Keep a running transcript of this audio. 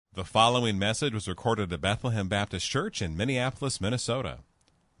The following message was recorded at Bethlehem Baptist Church in Minneapolis, Minnesota.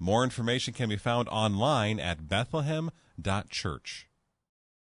 More information can be found online at bethlehem.church.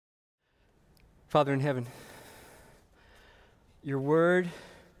 Father in heaven, your word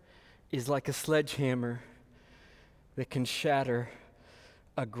is like a sledgehammer that can shatter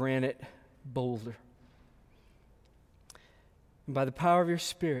a granite boulder. And by the power of your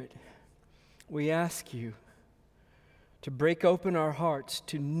Spirit, we ask you to break open our hearts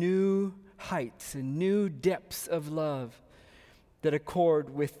to new heights and new depths of love that accord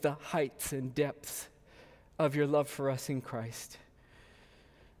with the heights and depths of your love for us in Christ.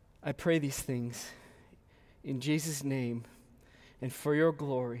 I pray these things in Jesus' name and for your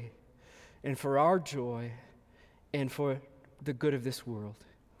glory and for our joy and for the good of this world.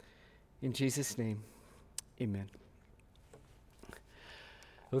 In Jesus' name, amen.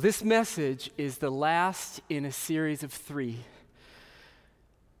 Well, this message is the last in a series of 3.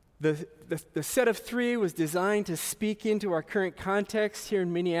 The set of 3 was designed to speak into our current context here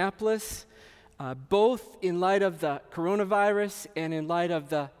in Minneapolis, both in light of the coronavirus and in light of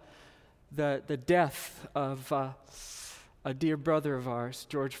the death of a dear brother of ours,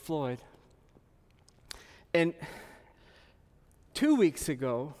 George Floyd. And 2 weeks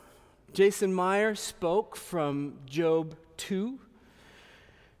ago, Jason Meyer spoke from Job 2,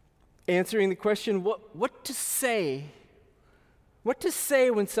 answering the question, what to say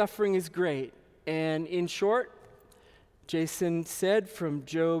when suffering is great. And in short, Jason said from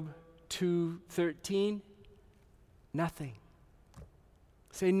Job 2:13, nothing.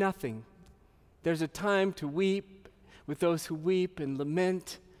 Say nothing. There's a time to weep with those who weep and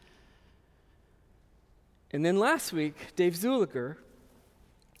lament. And then last week, Dave Zuliger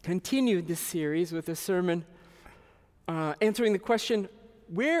continued this series with a sermon answering the question,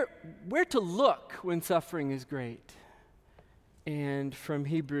 where to look when suffering is great? And from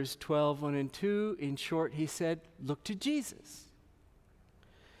Hebrews 12:1 and 2, in short, he said, look to Jesus.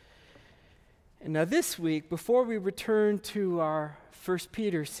 And now this week, before we return to our 1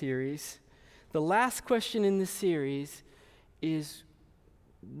 Peter series, the last question in the series is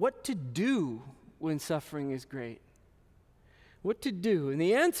what to do when suffering is great? What to do? And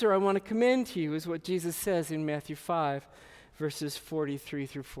the answer I want to commend to you is what Jesus says in Matthew 5, verses 43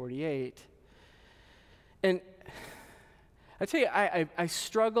 through 48. And I tell you, I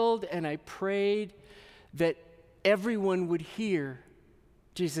struggled and I prayed that everyone would hear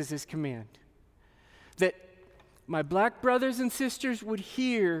Jesus' command. That my black brothers and sisters would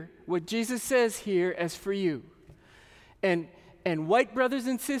hear what Jesus says here as for you. And white brothers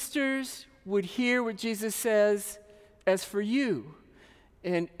and sisters would hear what Jesus says as for you.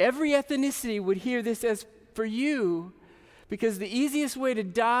 And every ethnicity would hear this as for you, because the easiest way to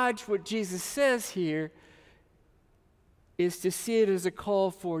dodge what Jesus says here is to see it as a call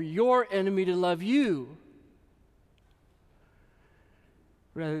for your enemy to love you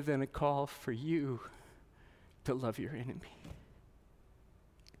rather than a call for you to love your enemy.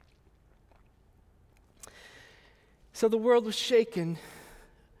 So the world was shaken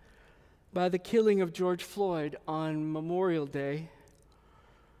by the killing of George Floyd on Memorial Day.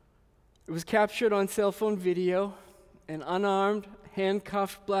 It was captured on cell phone video. An unarmed,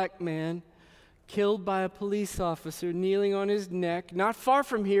 handcuffed black man killed by a police officer kneeling on his neck, not far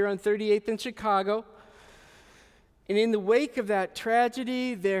from here on 38th in Chicago. And in the wake of that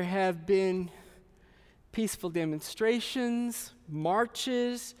tragedy, there have been peaceful demonstrations,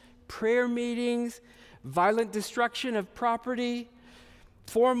 marches, prayer meetings, violent destruction of property,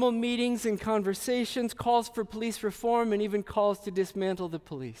 formal meetings and conversations, calls for police reform, and even calls to dismantle the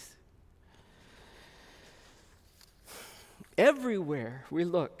police. Everywhere we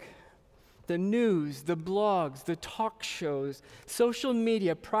look, the news, the blogs, the talk shows, social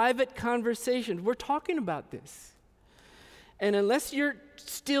media, private conversations, we're talking about this. And unless you're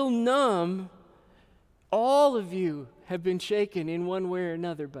still numb, all of you have been shaken in one way or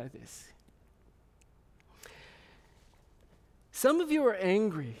another by this. Some of you are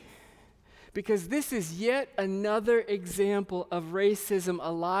angry because this is yet another example of racism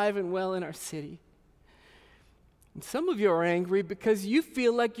alive and well in our city. And some of you are angry because you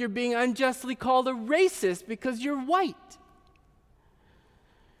feel like you're being unjustly called a racist because you're white.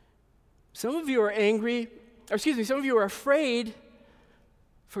 Some of you are some of you are afraid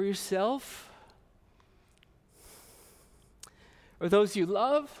for yourself or those you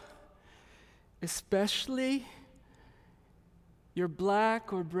love, especially your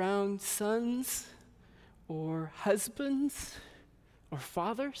black or brown sons or husbands or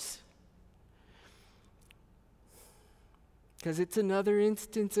fathers. Because it's another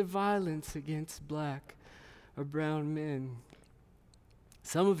instance of violence against black or brown men.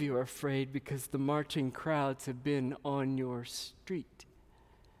 Some of you are afraid because the marching crowds have been on your street.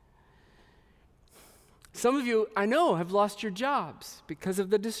 Some of you, I know, have lost your jobs because of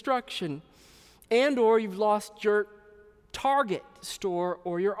the destruction, and or you've lost your Target store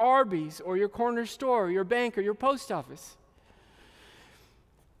or your Arby's or your corner store or your bank or your post office.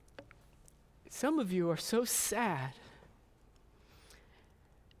 Some of you are so sad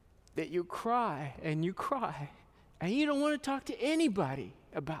that you cry and you cry and you don't want to talk to anybody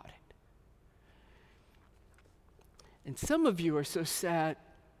about it. And some of you are so sad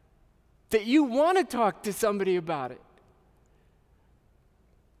that you want to talk to somebody about it.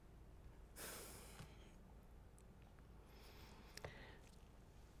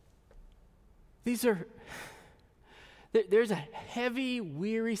 There's a heavy,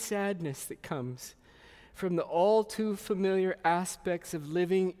 weary sadness that comes from the all too familiar aspects of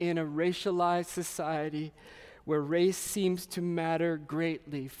living in a racialized society where race seems to matter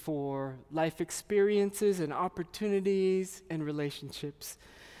greatly for life experiences and opportunities and relationships.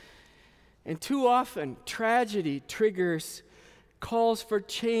 And too often, tragedy triggers calls for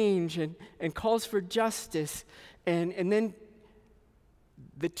change and calls for justice, and then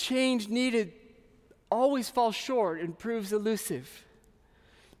the change needed always falls short and proves elusive,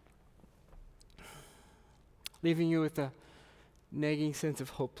 leaving you with a nagging sense of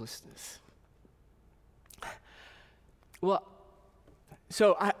hopelessness. Well,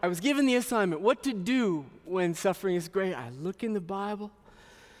 so I was given the assignment, what to do when suffering is great. I look in the Bible,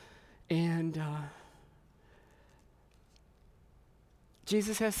 and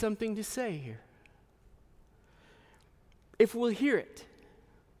Jesus has something to say here. If we'll hear it.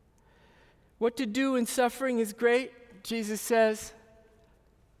 What to do when suffering is great, Jesus says,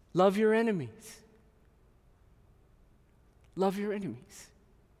 love your enemies. Love your enemies.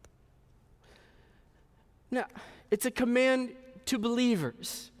 Now, it's a command to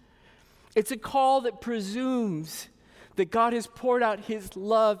believers. It's a call that presumes that God has poured out his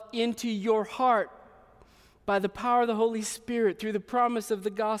love into your heart by the power of the Holy Spirit through the promise of the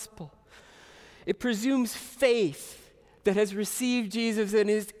gospel. It presumes faith that has received Jesus and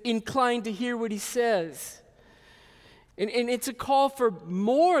is inclined to hear what he says. And it's a call for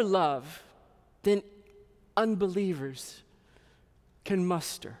more love than unbelievers can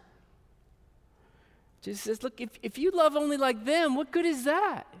muster. Jesus says, look, if you love only like them, what good is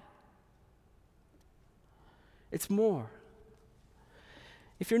that? It's more.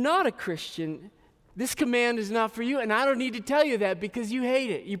 If you're not a Christian, this command is not for you, and I don't need to tell you that because you hate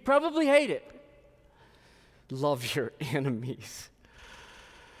it. You probably hate it. Love your enemies.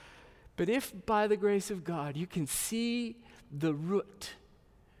 But if by the grace of God you can see the root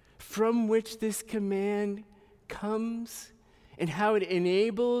from which this command comes and how it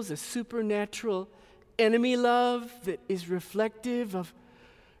enables a supernatural enemy love that is reflective of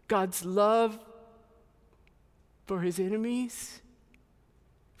God's love for his enemies,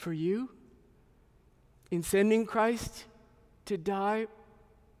 for you, in sending Christ to die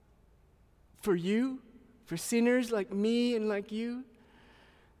for you, for sinners like me and like you,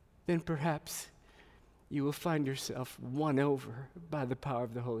 then perhaps you will find yourself won over by the power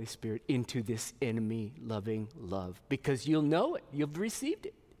of the Holy Spirit into this enemy-loving love, because you'll know it. You've received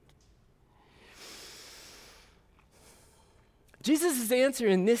it. Jesus' answer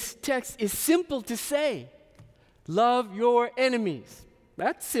in this text is simple to say. Love your enemies.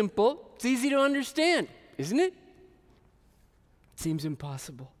 That's simple. It's easy to understand, isn't it? It seems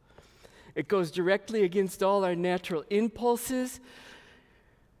impossible. It goes directly against all our natural impulses.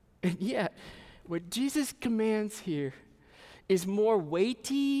 And yet, what Jesus commands here is more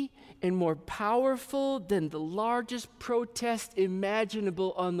weighty and more powerful than the largest protest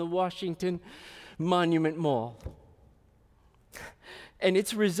imaginable on the Washington Monument Mall. And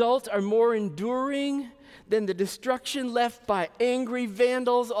its results are more enduring than the destruction left by angry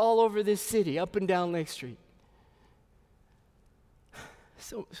vandals all over this city, up and down Lake Street.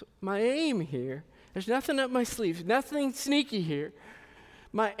 So my aim here, there's nothing up my sleeves, nothing sneaky here.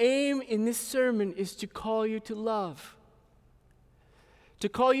 My aim in this sermon is to call you to love. To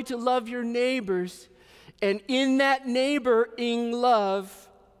call you to love your neighbors, and in that neighboring love,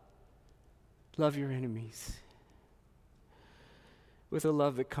 love your enemies. With a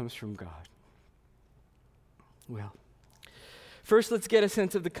love that comes from God. Well, first let's get a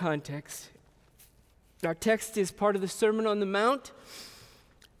sense of the context. Our text is part of the Sermon on the Mount,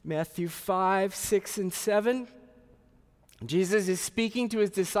 Matthew 5, 6, and 7. Jesus is speaking to his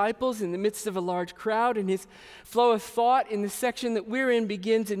disciples in the midst of a large crowd, and his flow of thought in the section that we're in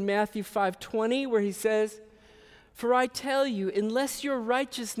begins in Matthew 5:20, where he says, "For I tell you, unless your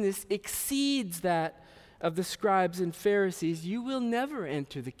righteousness exceeds that of the scribes and Pharisees, you will never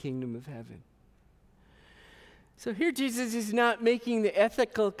enter the kingdom of heaven. So here Jesus is not making the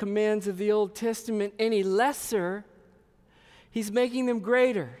ethical commands of the Old Testament any lesser. He's making them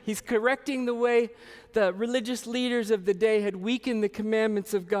greater. He's correcting the way the religious leaders of the day had weakened the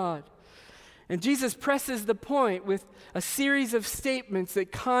commandments of God. And Jesus presses the point with a series of statements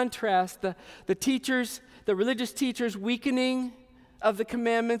that contrast the religious teachers' weakening of the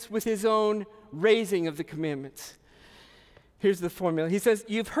commandments with his own raising of the commandments. Here's the formula. He says,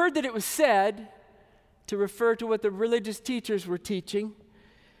 "You've heard that it was said," to refer to what the religious teachers were teaching.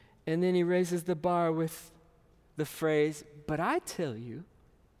 And then he raises the bar with the phrase, "But I tell you."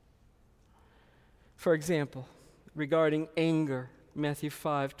 For example, regarding anger, Matthew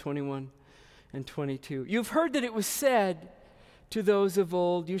 5:21 and 22. "You've heard that it was said to those of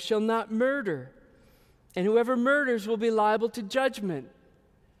old, 'You shall not murder, and whoever murders will be liable to judgment.'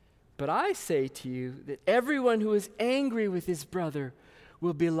 But I say to you that everyone who is angry with his brother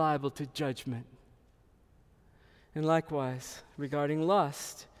will be liable to judgment." And likewise, regarding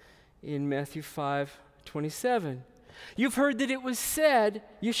lust, in Matthew 5:27. "You've heard that it was said,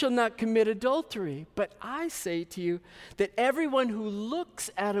 'You shall not commit adultery.' But I say to you that everyone who looks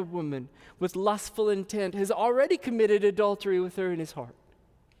at a woman with lustful intent has already committed adultery with her in his heart."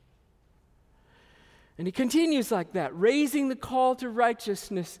 And he continues like that, raising the call to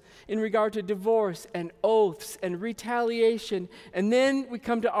righteousness in regard to divorce and oaths and retaliation. And then we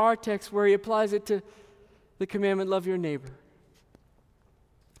come to our text where he applies it to the commandment, "Love your neighbor."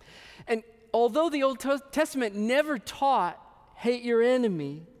 And although the Old Testament never taught hate your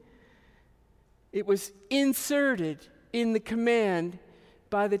enemy, it was inserted in the command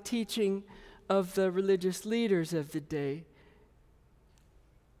by the teaching of the religious leaders of the day.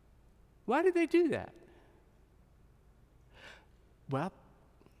 Why did they do that? Well,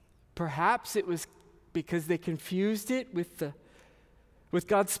 perhaps it was because they confused it with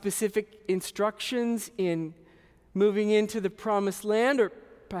God's specific instructions in moving into the promised land, or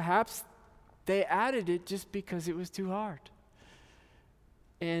perhaps they added it just because it was too hard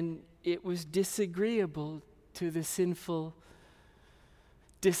and it was disagreeable to the sinful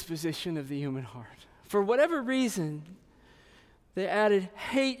disposition of the human heart. For whatever reason, they added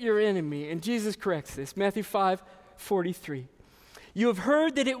 "hate your enemy," and Jesus corrects this. Matthew 5:43. "You have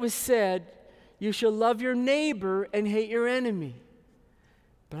heard that it was said, 'You shall love your neighbor and hate your enemy.'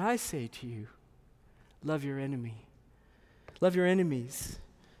 But I say to you, love your enemy. Love your enemies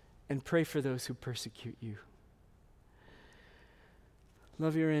and pray for those who persecute you."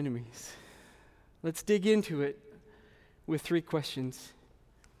 Love your enemies. Let's dig into it with 3 questions.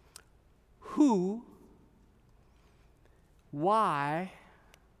 Who, why,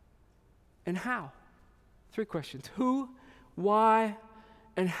 and how? 3 questions. Who, why,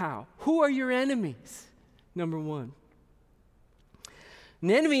 and how? Who are your enemies? Number 1. An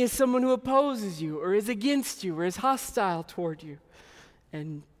enemy is someone who opposes you or is against you or is hostile toward you,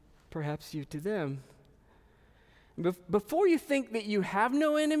 and perhaps you to them. Before you think that you have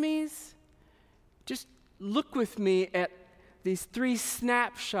no enemies, just look with me at these 3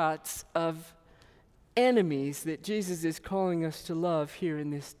 snapshots of enemies that Jesus is calling us to love here in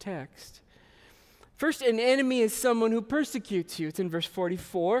this text. First, an enemy is someone who persecutes you. It's in verse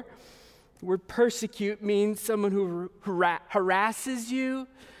 44. The word persecute means someone who harasses you,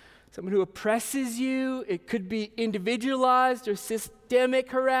 someone who oppresses you. It could be individualized or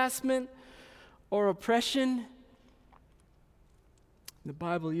systemic harassment or oppression. The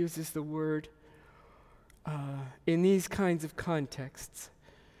Bible uses the word in these kinds of contexts.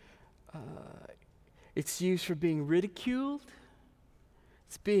 It's used for being ridiculed.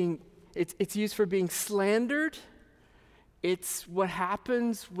 It's used for being slandered. It's what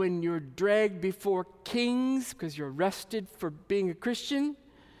happens when you're dragged before kings because you're arrested for being a Christian.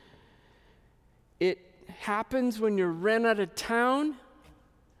 It happens when you're run out of town.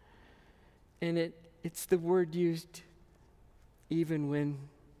 And it's the word used even when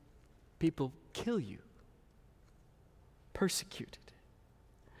people kill you. Persecuted.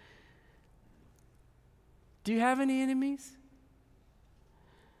 Do you have any enemies?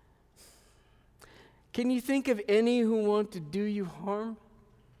 Can you think of any who want to do you harm?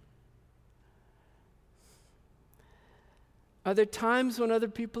 Are there times when other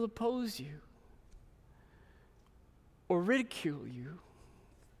people oppose you, or ridicule you,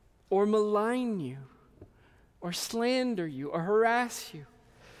 or malign you, or slander you, or harass you,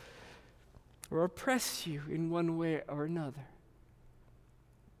 or oppress you in one way or another?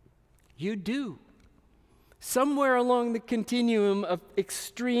 You do. Somewhere along the continuum of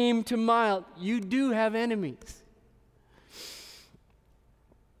extreme to mild, you do have enemies.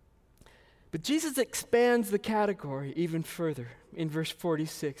 But Jesus expands the category even further in verse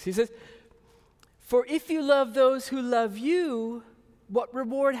 46. He says, "For if you love those who love you, what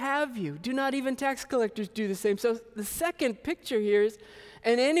reward have you? Do not even tax collectors do the same?" So the second picture here is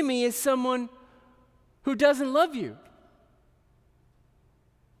an enemy is someone who doesn't love you.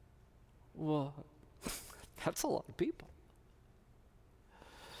 Well, that's a lot of people.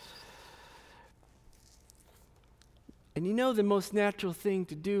 And you know the most natural thing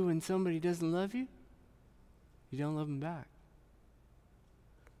to do when somebody doesn't love you? You don't love them back.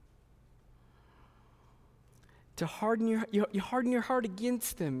 To harden you harden your heart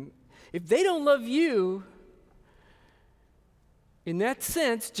against them. If they don't love you, in that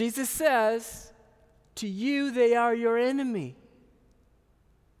sense, Jesus says, to you they are your enemy.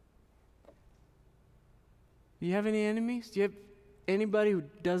 Do you have any enemies? Do you have anybody who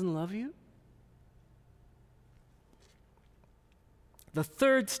doesn't love you? The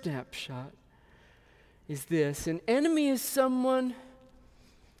third snapshot is this: an enemy is someone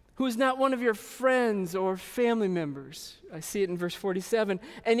who is not one of your friends or family members. I see it in verse 47.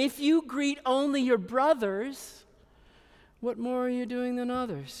 And if you greet only your brothers, what more are you doing than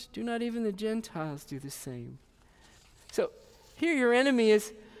others? Do not even the Gentiles do the same? So here your enemy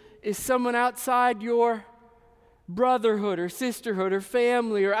is someone outside your brotherhood or sisterhood or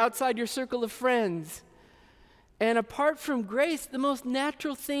family or outside your circle of friends. And apart from grace, the most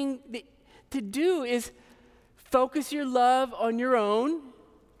natural thing to do is focus your love on your own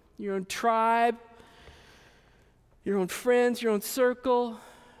tribe, your own friends, your own circle,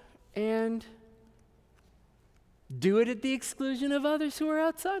 and do it at the exclusion of others who are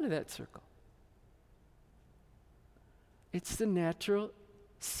outside of that circle. It's the natural,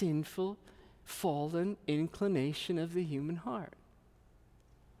 sinful, fallen inclination of the human heart.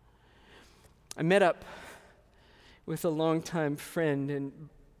 I met up with a longtime friend and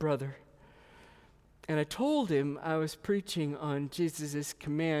brother, and I told him I was preaching on Jesus'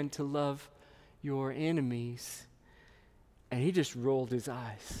 command to love your enemies, and he just rolled his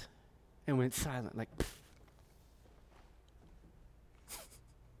eyes and went silent, like, pfft.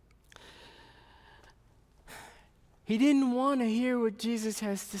 He didn't want to hear what Jesus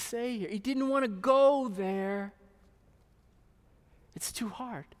has to say here. He didn't want to go there. It's too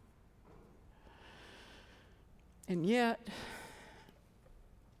hard. And yet,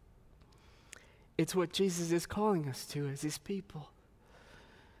 it's what Jesus is calling us to as his people.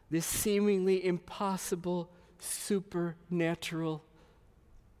 This seemingly impossible, supernatural,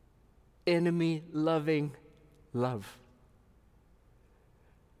 enemy-loving love.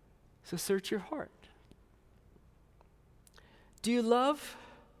 So search your heart. Do you love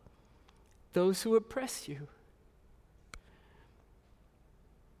those who oppress you,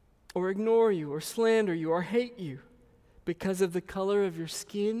 or ignore you, or slander you, or hate you because of the color of your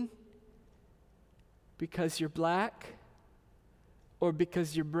skin, because you're black, or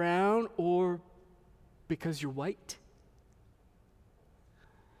because you're brown, or because you're white?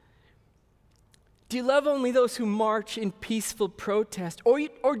 Do you love only those who march in peaceful protest,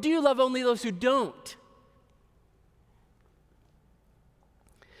 or do you love only those who don't?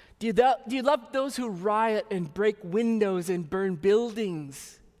 Do you love those who riot and break windows and burn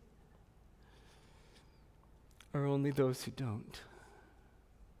buildings? Or only those who don't?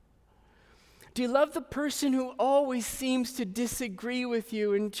 Do you love the person who always seems to disagree with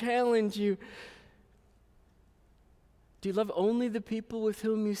you and challenge you? Do you love only the people with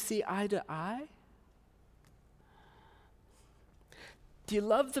whom you see eye to eye? Do you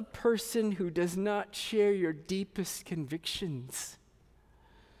love the person who does not share your deepest convictions?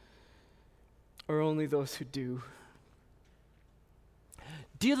 Or only those who do?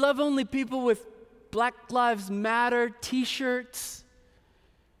 Do you love only people with Black Lives Matter t-shirts?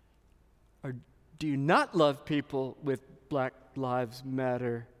 Or do you not love people with Black Lives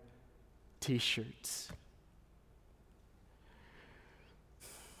Matter t-shirts?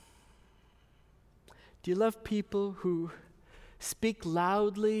 Do you love people who speak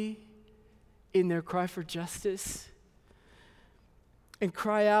loudly in their cry for justice and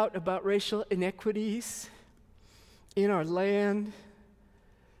cry out about racial inequities in our land?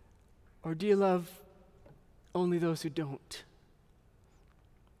 Or do you love only those who don't?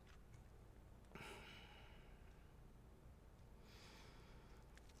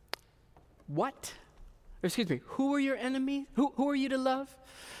 Who are your enemies? Who are you to love?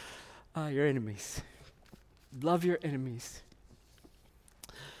 Your enemies. Love your enemies.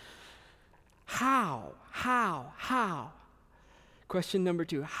 How? Question number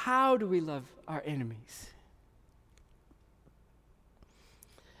 2, how do we love our enemies?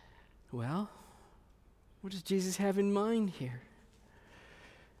 Well, what does Jesus have in mind here?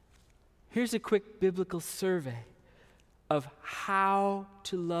 Here's a quick biblical survey of how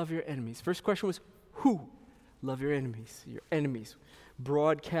to love your enemies. First question was, who? Love your enemies. Your enemies.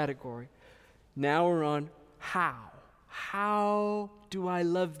 Broad category. Now we're on how. How do I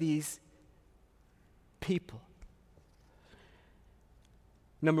love these people?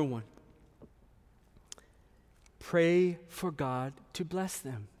 Number one, pray for God to bless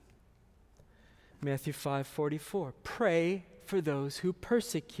them. Matthew 5:44. Pray for those who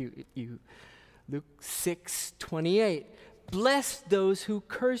persecute you. Luke 6:28. Bless those who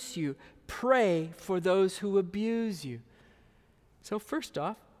curse you. Pray for those who abuse you. So first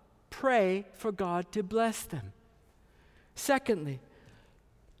off, pray for God to bless them. Secondly,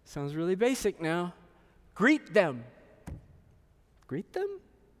 sounds really basic now, greet them. Greet them?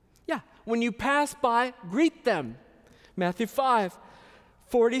 Yeah, when you pass by, greet them. Matthew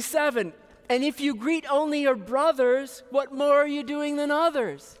 5:47. And if you greet only your brothers, what more are you doing than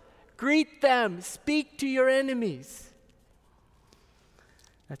others? Greet them. Speak to your enemies.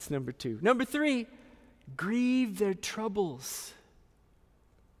 That's number two. Number three, grieve their troubles.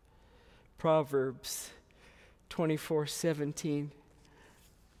 Proverbs 24:17.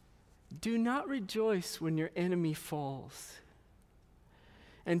 Do not rejoice when your enemy falls,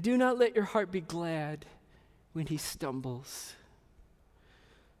 and do not let your heart be glad when he stumbles.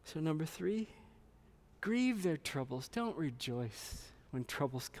 So number three, grieve their troubles. Don't rejoice when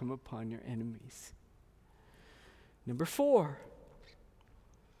troubles come upon your enemies. Number four,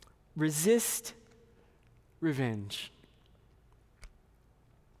 resist revenge.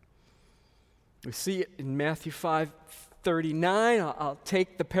 We see it in Matthew 5:39. I'll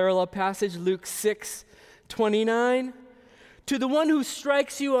take the parallel passage, Luke 6:29. To the one who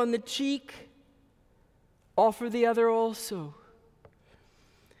strikes you on the cheek, offer the other also.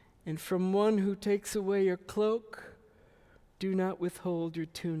 And from one who takes away your cloak, do not withhold your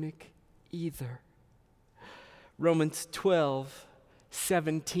tunic either. Romans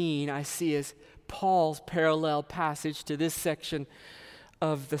 12:17 I see as Paul's parallel passage to this section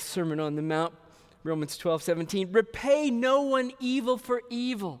of the Sermon on the Mount. Romans 12:17, repay no one evil for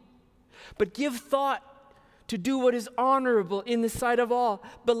evil, but give thought to do what is honorable in the sight of all.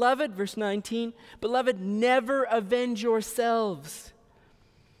 Beloved, verse 19, beloved, never avenge yourselves,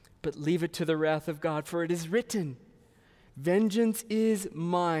 but leave it to the wrath of God, for it is written, vengeance is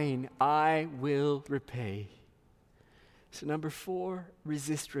mine, I will repay. So number four,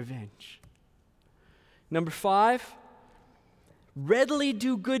 resist revenge. Number five, readily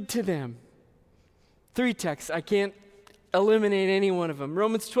do good to them. Three texts, I can't eliminate any one of them.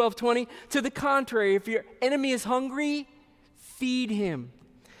 Romans 12:20, to the contrary, if your enemy is hungry, feed him.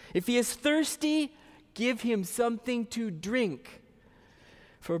 If he is thirsty, give him something to drink.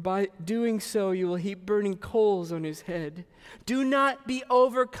 For by doing so, you will heap burning coals on his head. Do not be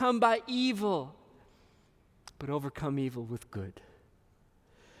overcome by evil, but overcome evil with good.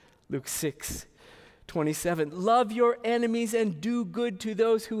 Luke 6:27, love your enemies and do good to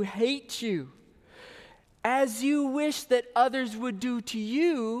those who hate you, as you wish that others would do to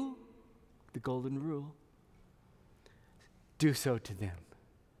you. The golden rule. Do so to them.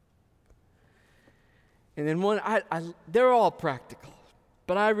 And then one, they're all practical,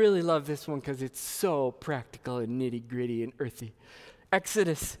 but I really love this one because it's so practical and nitty-gritty and earthy.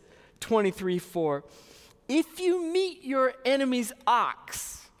 Exodus 23:4. If you meet your enemy's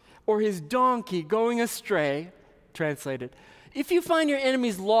ox or his donkey going astray, translated, if you find your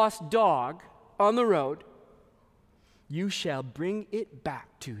enemy's lost dog on the road, you shall bring it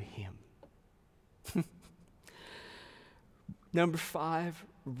back to him. Number five,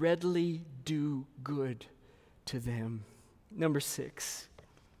 readily do good to them. Number six,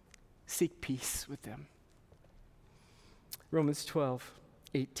 seek peace with them. Romans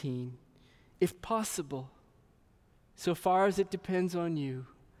 12:18. If possible, so far as it depends on you,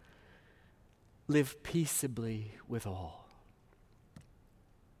 live peaceably with all.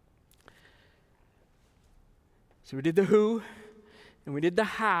 So we did the who, and we did the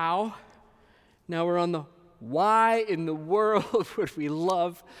how. Now we're on the why in the world would we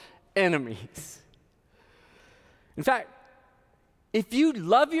love enemies? In fact, if you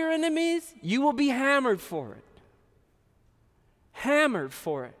love your enemies, you will be hammered for it. Hammered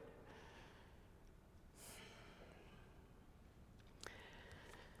for it.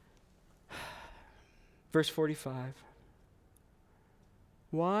 Verse 45.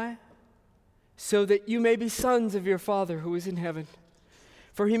 Why? So that you may be sons of your Father who is in heaven.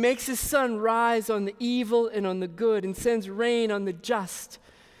 For he makes his sun rise on the evil and on the good, and sends rain on the just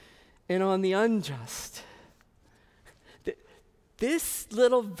and on the unjust. This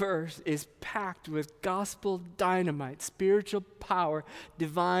little verse is packed with gospel dynamite, spiritual power,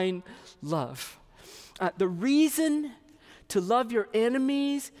 divine love. The reason to love your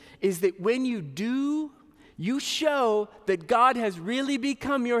enemies is that when you do, you show that God has really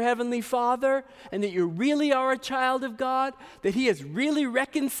become your heavenly Father and that you really are a child of God, that He has really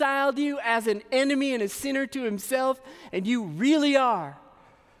reconciled you as an enemy and a sinner to Himself, and you really are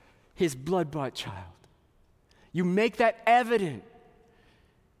His blood-bought child. You make that evident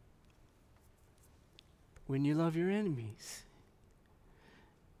when you love your enemies.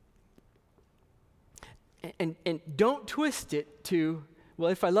 And don't twist it to, well,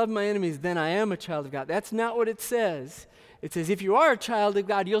 if I love my enemies, then I am a child of God. That's not what it says. It says if you are a child of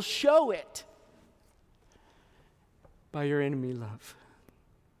God, you'll show it by your enemy love.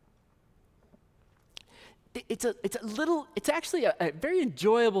 It's actually a very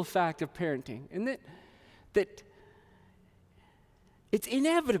enjoyable fact of parenting, and that it's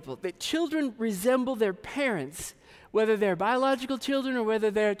inevitable that children resemble their parents, whether they're biological children or whether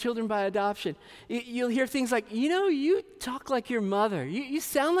they're children by adoption. You'll hear things like, you talk like your mother. You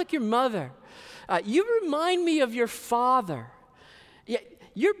sound like your mother. You remind me of your father. Yeah,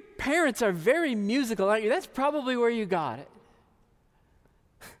 your parents are very musical, aren't you? That's probably where you got it.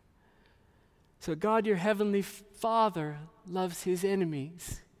 So God, your heavenly Father, loves His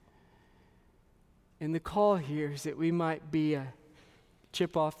enemies. And the call here is that we might be a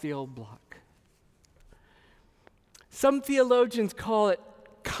chip off the old block. Some theologians call it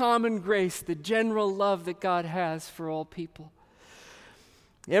common grace, the general love that God has for all people.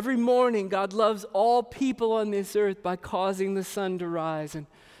 Every morning, God loves all people on this earth by causing the sun to rise, and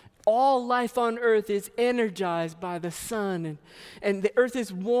all life on earth is energized by the sun, and the earth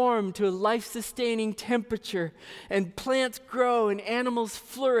is warmed to a life-sustaining temperature, and plants grow, and animals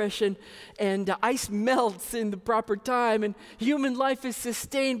flourish, and ice melts in the proper time, and human life is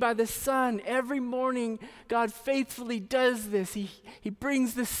sustained by the sun. Every morning, God faithfully does this. He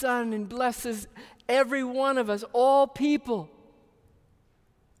brings the sun and blesses every one of us, all people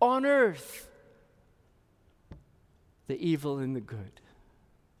on earth, the evil and the good.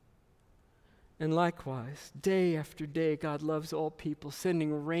 And likewise, day after day, God loves all people,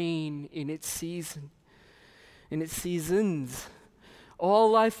 sending rain in its season, in its seasons. All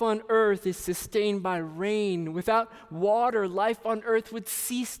life on earth is sustained by rain. Without water, life on earth would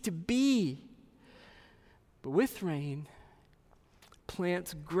cease to be. But with rain,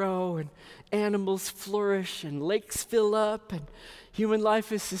 plants grow and animals flourish and lakes fill up and human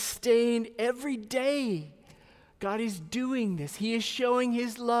life is sustained every day. God is doing this. He is showing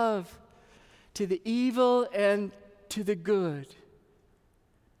His love to the evil and to the good,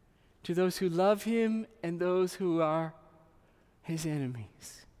 to those who love Him and those who are His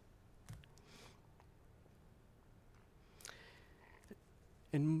enemies.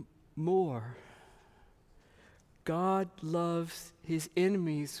 And more, God loves His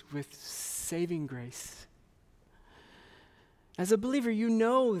enemies with saving grace. As a believer, you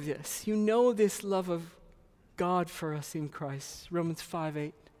know this. You know this love of God for us in Christ. Romans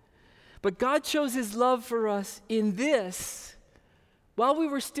 5:8. But God shows His love for us in this: while we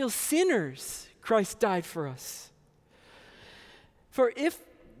were still sinners, Christ died for us. For if,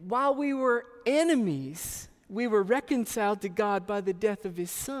 while we were enemies, we were reconciled to God by the death of His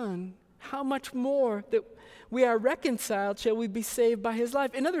Son, how much more that we are reconciled shall we be saved by His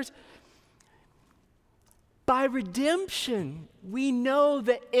life? In other words, by redemption, we know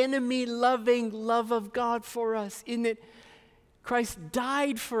the enemy-loving love of God for us, in that Christ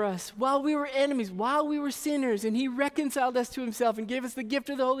died for us while we were enemies, while we were sinners, and He reconciled us to Himself and gave us the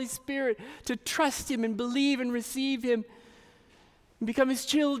gift of the Holy Spirit to trust Him and believe and receive Him and become His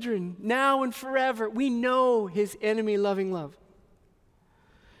children now and forever. We know His enemy-loving love.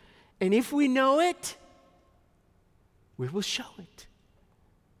 And if we know it, we will show it.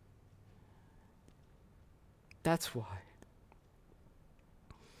 That's why.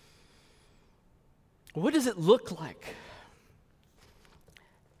 What does it look like?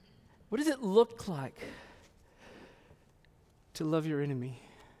 What does it look like to love your enemy?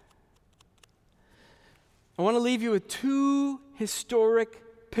 I want to leave you with two historic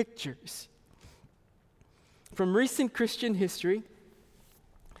pictures from recent Christian history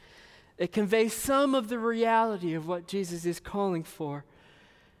that convey some of the reality of what Jesus is calling for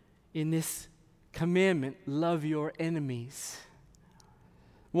in this commandment: love your enemies.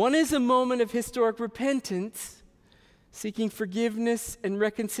 One is a moment of historic repentance, seeking forgiveness and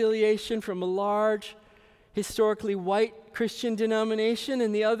reconciliation from a large, historically white Christian denomination,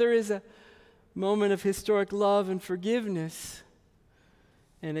 and the other is a moment of historic love and forgiveness,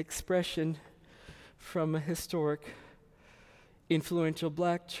 an expression from a historic influential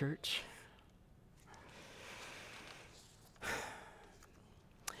black church.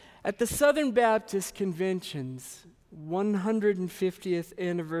 At the Southern Baptist Convention's 150th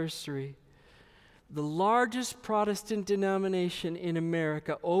anniversary, the largest Protestant denomination in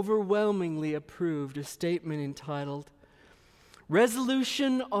America overwhelmingly approved a statement entitled,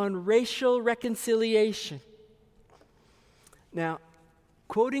 "Resolution on Racial Reconciliation." Now,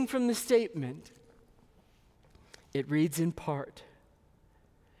 quoting from the statement, it reads in part,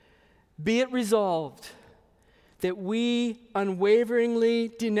 "Be it resolved that we unwaveringly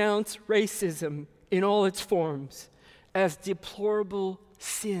denounce racism in all its forms as deplorable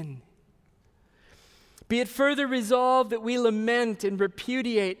sin. Be it further resolved that we lament and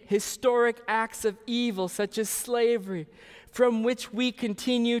repudiate historic acts of evil such as slavery, from which we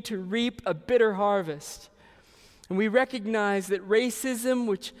continue to reap a bitter harvest. And we recognize that racism,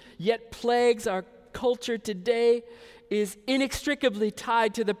 which yet plagues our culture today, is inextricably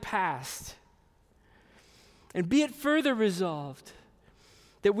tied to the past. And be it further resolved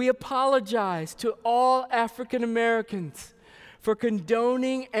that we apologize to all African Americans for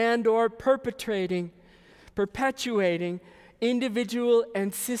condoning and or perpetuating individual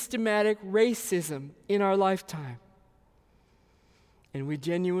and systematic racism in our lifetime. And we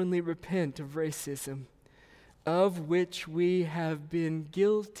genuinely repent of racism, of which we have been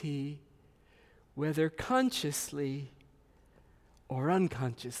guilty, whether consciously or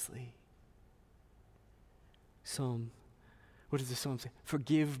unconsciously." What does the psalm say?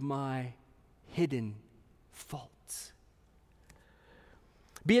 "Forgive my hidden faults."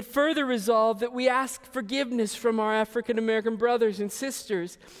 Be it further resolved that we ask forgiveness from our African American brothers and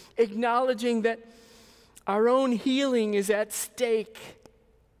sisters, acknowledging that our own healing is at stake.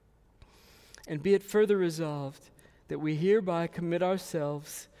 And be it further resolved that we hereby commit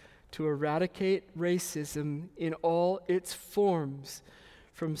ourselves to eradicate racism in all its forms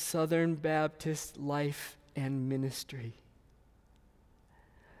from Southern Baptist life and ministry.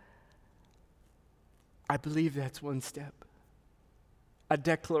 I believe that's one step. A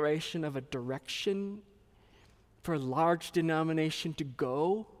declaration of a direction for a large denomination to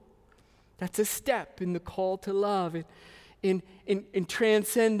go. That's a step in the call to love, in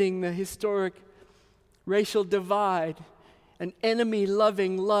transcending the historic racial divide, an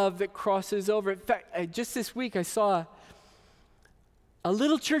enemy-loving love that crosses over. In fact, just this week I saw a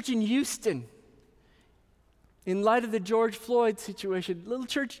little church in Houston, in light of the George Floyd situation.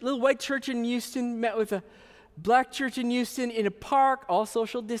 Little white church in Houston met with a black church in Houston in a park. All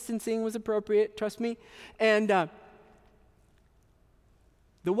social distancing was appropriate, trust me. And the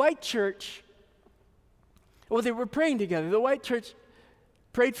white church, they were praying together. The white church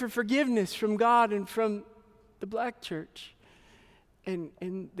prayed for forgiveness from God and from the black church.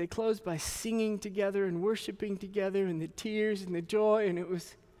 And they closed by singing together and worshiping together, and the tears and the joy,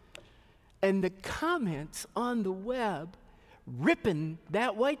 and the comments on the web ripping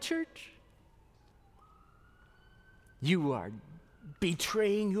that white church. "You are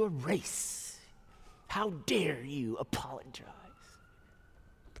betraying your race. How dare you apologize?"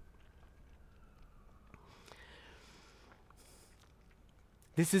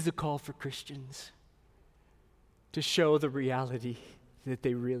 This is a call for Christians to show the reality that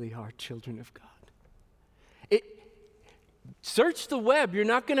they really are children of God. Search the web. You're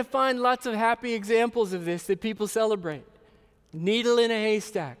not going to find lots of happy examples of this that people celebrate. Needle in a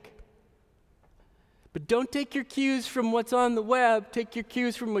haystack. But don't take your cues from what's on the web. Take your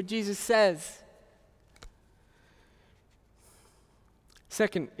cues from what Jesus says.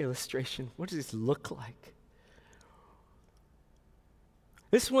 Second illustration. What does this look like?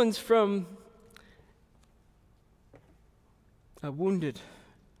 This one's from a wounded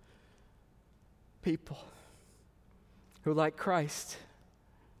people who, like Christ,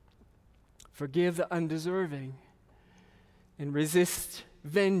 forgive the undeserving and resist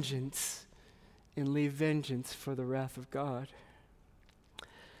vengeance and leave vengeance for the wrath of God.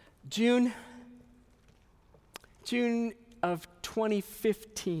 June of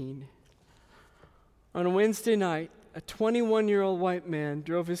 2015, on a Wednesday night, a 21-year-old white man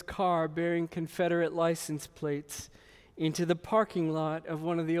drove his car bearing Confederate license plates into the parking lot of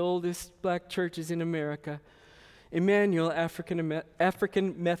one of the oldest black churches in America, Emmanuel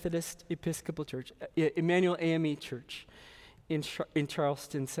African Methodist Episcopal Church, Emmanuel AME Church in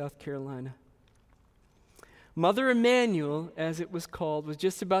Charleston, South Carolina. Mother Emmanuel, as it was called, was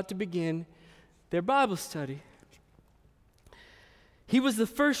just about to begin their Bible study. He was the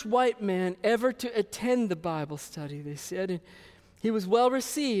first white man ever to attend the Bible study, they said, and he was well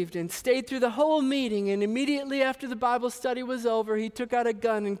received and stayed through the whole meeting, and immediately after the Bible study was over, he took out a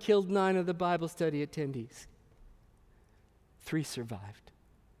gun and killed 9 of the Bible study attendees. 3 survived.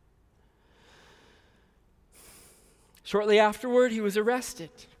 Shortly afterward, he was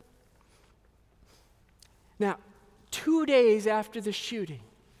arrested. Now, 2 days after the shooting,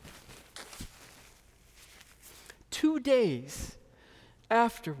 2 days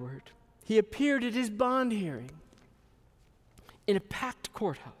afterward, he appeared at his bond hearing in a packed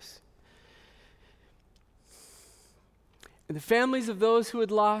courthouse. And the families of those who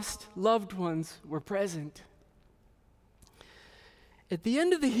had lost loved ones were present. At the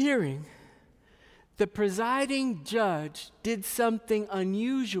end of the hearing, the presiding judge did something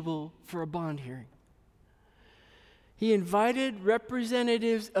unusual for a bond hearing. He invited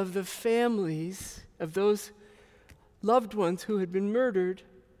representatives of the families of those loved ones who had been murdered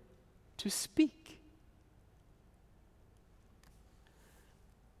to speak.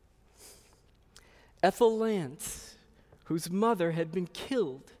 Ethel Lance, whose mother had been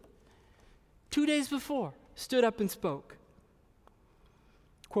killed 2 days before, stood up and spoke.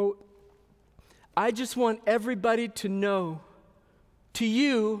 Quote, "I just want everybody to know, to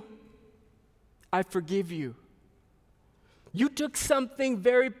you, I forgive you. You took something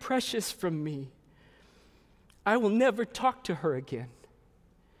very precious from me. I will never talk to her again.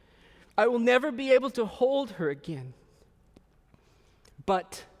 I will never be able to hold her again.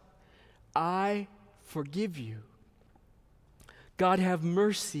 But I forgive you. God have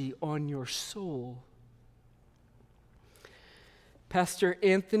mercy on your soul." Pastor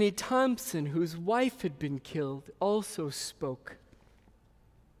Anthony Thompson, whose wife had been killed, also spoke.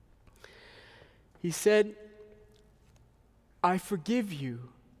 He said, "I forgive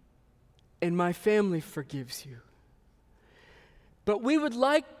you, and my family forgives you. But we would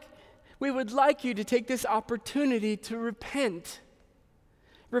like you to take this opportunity to repent.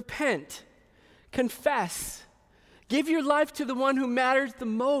 Repent, confess, give your life to the one who matters the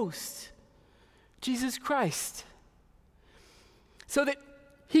most, Jesus Christ, so that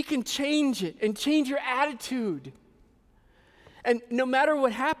he can change it and change your attitude. And no matter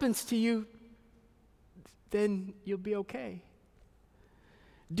what happens to you, then you'll be okay.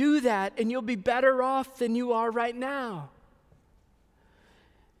 Do that, and you'll be better off than you are right now."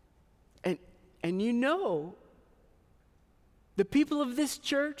 And you know, the people of this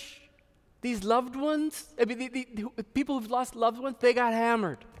church, these loved ones, the people who've lost loved ones, they got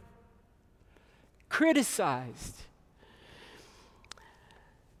hammered, criticized.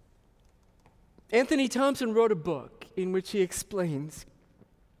 Anthony Thompson wrote a book in which he explains,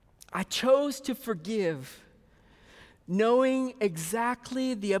 "I chose to forgive, knowing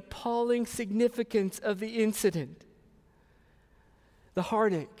exactly the appalling significance of the incident, the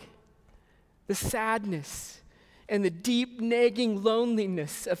heartache, the sadness, and the deep nagging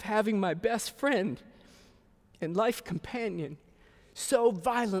loneliness of having my best friend and life companion so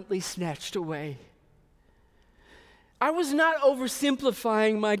violently snatched away. I was not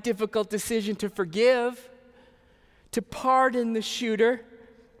oversimplifying my difficult decision to forgive, to pardon the shooter,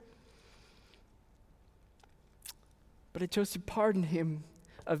 but I chose to pardon him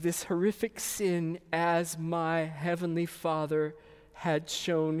of this horrific sin as my Heavenly Father had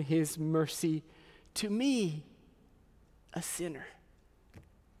shown his mercy to me, a sinner."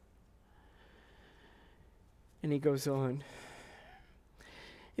 And he goes on.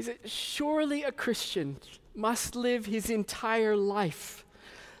 He said, "Surely a Christian must live his entire life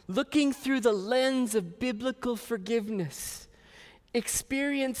looking through the lens of biblical forgiveness,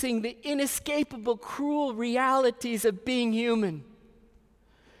 experiencing the inescapable, cruel realities of being human,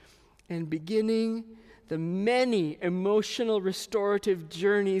 and beginning the many emotional restorative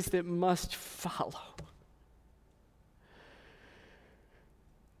journeys that must follow."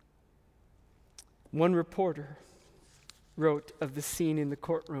 One reporter wrote of the scene in the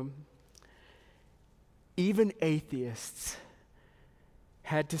courtroom, "Even atheists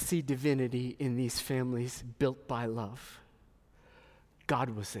had to see divinity in these families built by love. God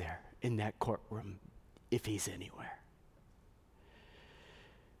was there in that courtroom, if he's anywhere."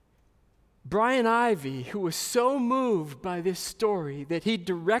 Brian Ivey, who was so moved by this story that he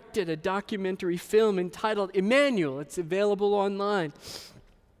directed a documentary film entitled Emmanuel. It's available online.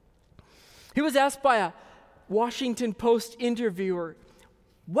 He was asked by a Washington Post interviewer,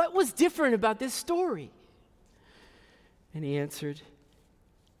 what was different about this story? And he answered,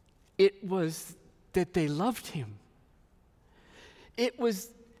 "It was that they loved him. It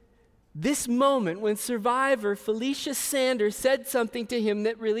was this moment when survivor Felicia Sanders said something to him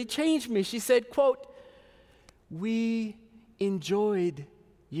that really changed me. She said, quote, 'We enjoyed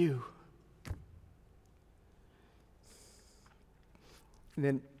you.'" And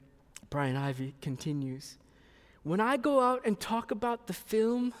then Brian Ivey continues, "When I go out and talk about the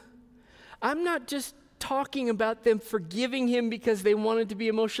film, I'm not just talking about them forgiving him because they wanted to be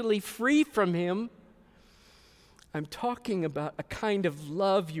emotionally free from him. I'm talking about a kind of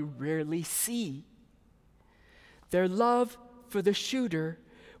love you rarely see. Their love for the shooter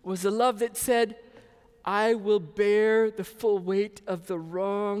was a love that said, I will bear the full weight of the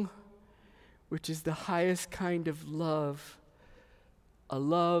wrong, which is the highest kind of love, a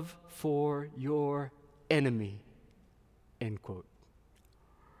love for your enemy, end quote.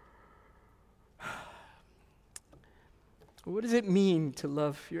 What does it mean to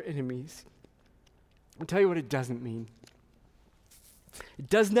love your enemies? I'll tell you what it doesn't mean. It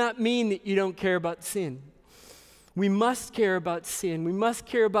does not mean that you don't care about sin. We must care about sin. We must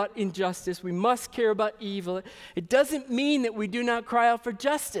care about injustice. We must care about evil. It doesn't mean that we do not cry out for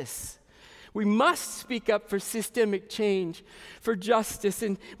justice. We must speak up for systemic change, for justice,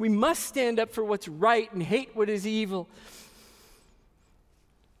 and we must stand up for what's right and hate what is evil.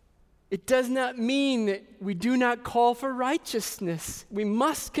 It does not mean that we do not call for righteousness. We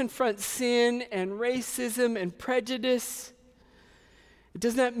must confront sin and racism and prejudice. It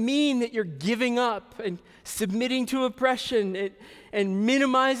does not mean that you're giving up and submitting to oppression and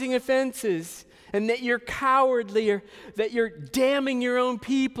minimizing offenses, and that you're cowardly, or that you're damning your own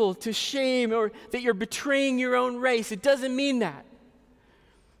people to shame, or that you're betraying your own race. It doesn't mean that.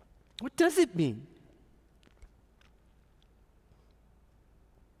 What does it mean?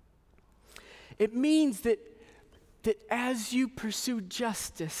 It means that as you pursue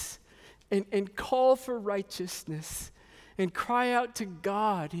justice and call for righteousness and cry out to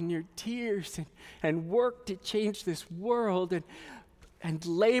God in your tears and work to change this world and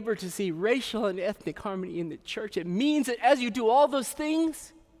labor to see racial and ethnic harmony in the church, it means that as you do all those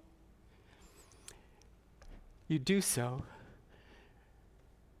things, you do so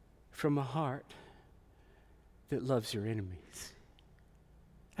from a heart that loves your enemies.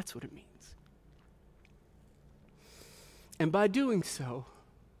 That's what it means. And by doing so,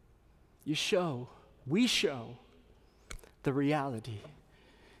 we show the reality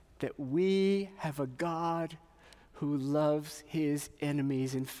that we have a God who loves his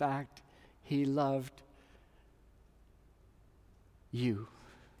enemies. In fact, he loved you,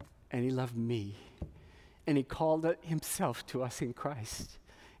 and he loved me, and he called himself to us in Christ.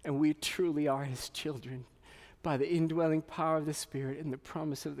 And we truly are his children by the indwelling power of the Spirit and the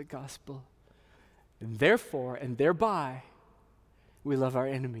promise of the gospel. And therefore, and thereby, we love our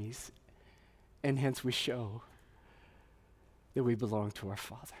enemies, and hence we show that we belong to our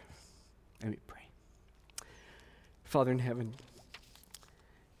Father. Let me pray. Father in heaven,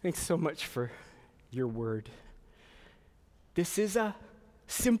 thanks so much for your word. This is a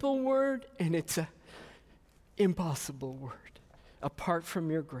simple word, and it's an impossible word apart from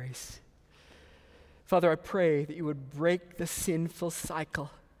your grace. Father, I pray that you would break the sinful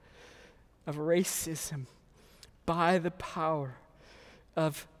cycle of racism by the power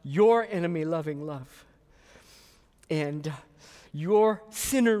of your enemy-loving love and your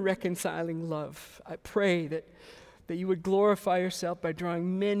sinner-reconciling love. I pray that you would glorify yourself by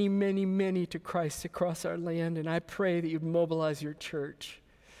drawing many, many, many to Christ across our land, and I pray that you'd mobilize your church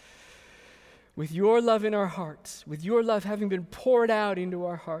with your love in our hearts, with your love having been poured out into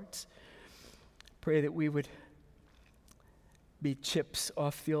our hearts. Pray that we would be chips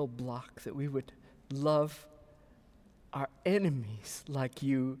off the old block, that we would love our enemies like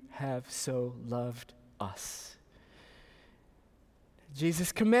you have so loved us.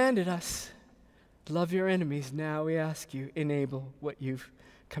 Jesus commanded us, love your enemies. Now we ask you, enable what you've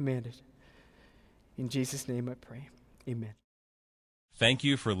commanded. In Jesus' name I pray. Amen. Thank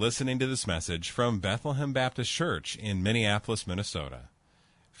you for listening to this message from Bethlehem Baptist Church in Minneapolis, Minnesota.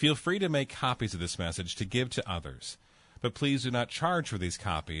 Feel free to make copies of this message to give to others. But please do not charge for these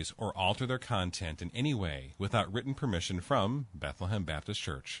copies or alter their content in any way without written permission from Bethlehem Baptist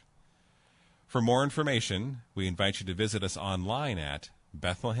Church. For more information, we invite you to visit us online at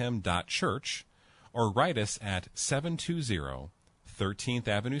bethlehem.church or write us at 720 13th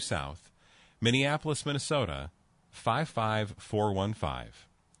Avenue South, Minneapolis, Minnesota, 55415.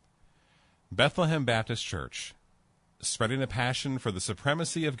 Bethlehem Baptist Church, spreading a passion for the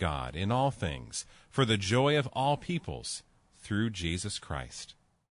supremacy of God in all things, for the joy of all peoples, through Jesus Christ.